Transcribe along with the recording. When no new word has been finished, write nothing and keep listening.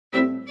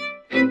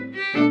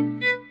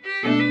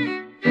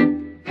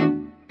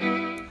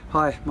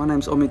Hi, my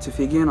name's Omid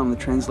Tofighian. I'm the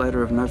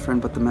translator of No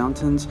Friend But the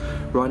Mountains,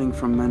 writing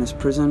from Manus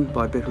Prison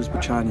by Behrouz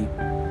Boochani.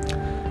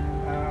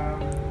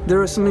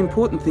 There are some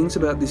important things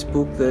about this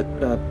book that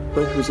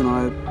Behrouz and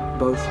I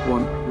both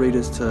want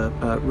readers to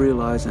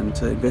realise and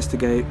to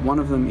investigate. One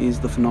of them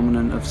is the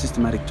phenomenon of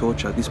systematic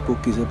torture. This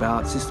book is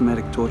about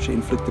systematic torture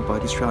inflicted by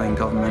the Australian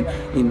government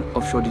in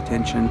offshore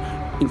detention.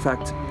 In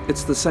fact,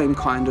 it's the same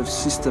kind of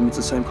system, it's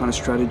the same kind of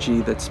strategy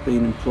that's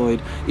been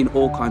employed in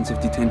all kinds of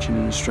detention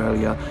in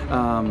Australia,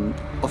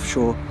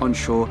 offshore,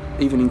 onshore,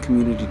 even in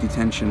community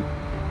detention.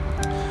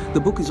 The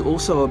book is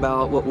also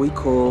about what we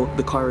call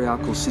the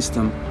hierarchical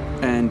system,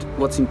 and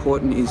what's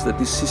important is that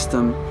this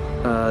system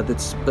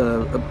that's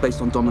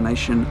based on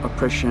domination,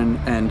 oppression,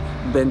 and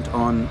bent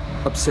on,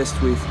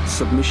 obsessed with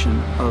submission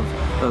of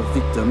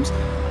victims,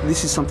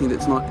 this is something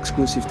that's not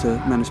exclusive to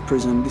Manus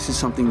Prison. This is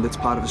something that's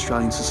part of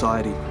Australian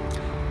society.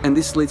 And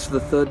this leads to the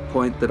third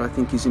point that I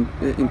think is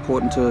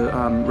important to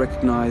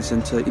recognise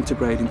and to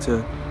integrate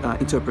into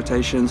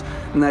interpretations,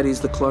 and that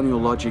is the colonial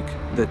logic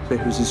that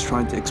Behrouz is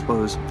trying to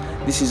expose.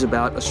 This is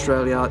about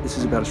Australia, this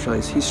is about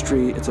Australia's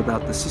history, it's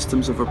about the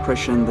systems of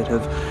oppression that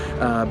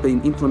have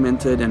been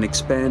implemented and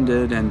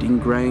expanded and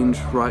ingrained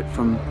right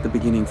from the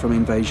beginning, from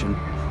invasion.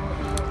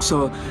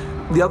 So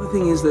the other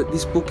thing is that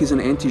this book is an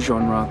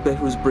anti-genre.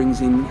 Behrouz brings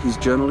in his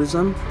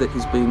journalism that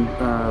he's been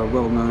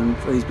well known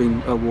for, he's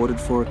been awarded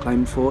for,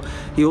 acclaimed for.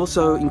 He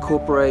also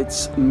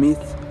incorporates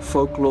myth,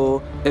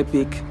 folklore,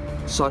 epic,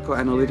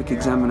 psychoanalytic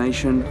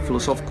examination,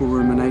 philosophical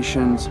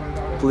ruminations,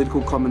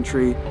 political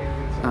commentary.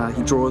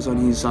 He draws on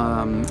his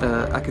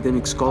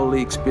academic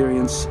scholarly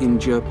experience in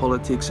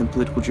geopolitics and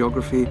political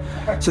geography.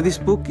 So this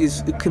book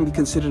can be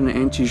considered an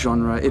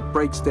anti-genre. It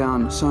breaks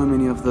down so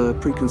many of the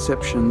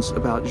preconceptions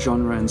about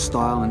genre and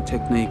style and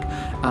technique.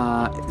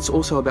 It's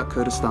also about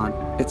Kurdistan.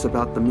 It's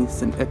about the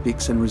myths and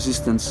epics and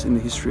resistance in the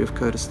history of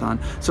Kurdistan.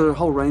 So a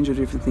whole range of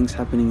different things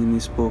happening in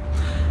this book.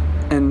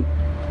 And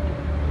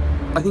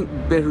I think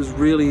Behrouz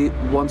really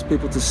wants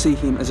people to see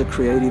him as a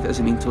creative, as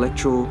an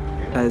intellectual,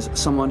 as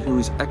someone who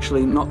is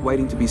actually not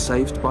waiting to be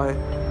saved by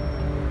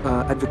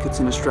advocates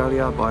in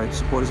Australia, by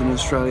supporters in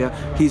Australia.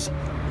 He's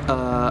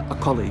a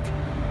colleague,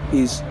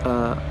 he's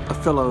a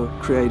fellow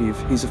creative,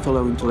 he's a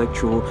fellow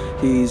intellectual,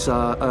 he's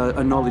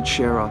a knowledge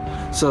sharer.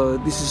 So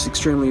this is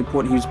extremely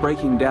important. He's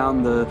breaking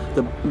down the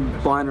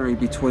binary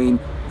between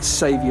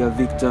saviour,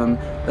 victim,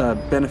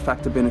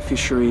 benefactor,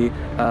 beneficiary,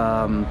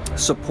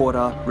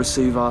 supporter,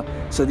 receiver.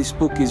 So this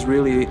book is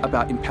really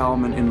about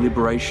empowerment and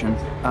liberation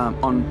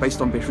based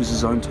on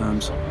Behrouz's own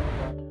terms.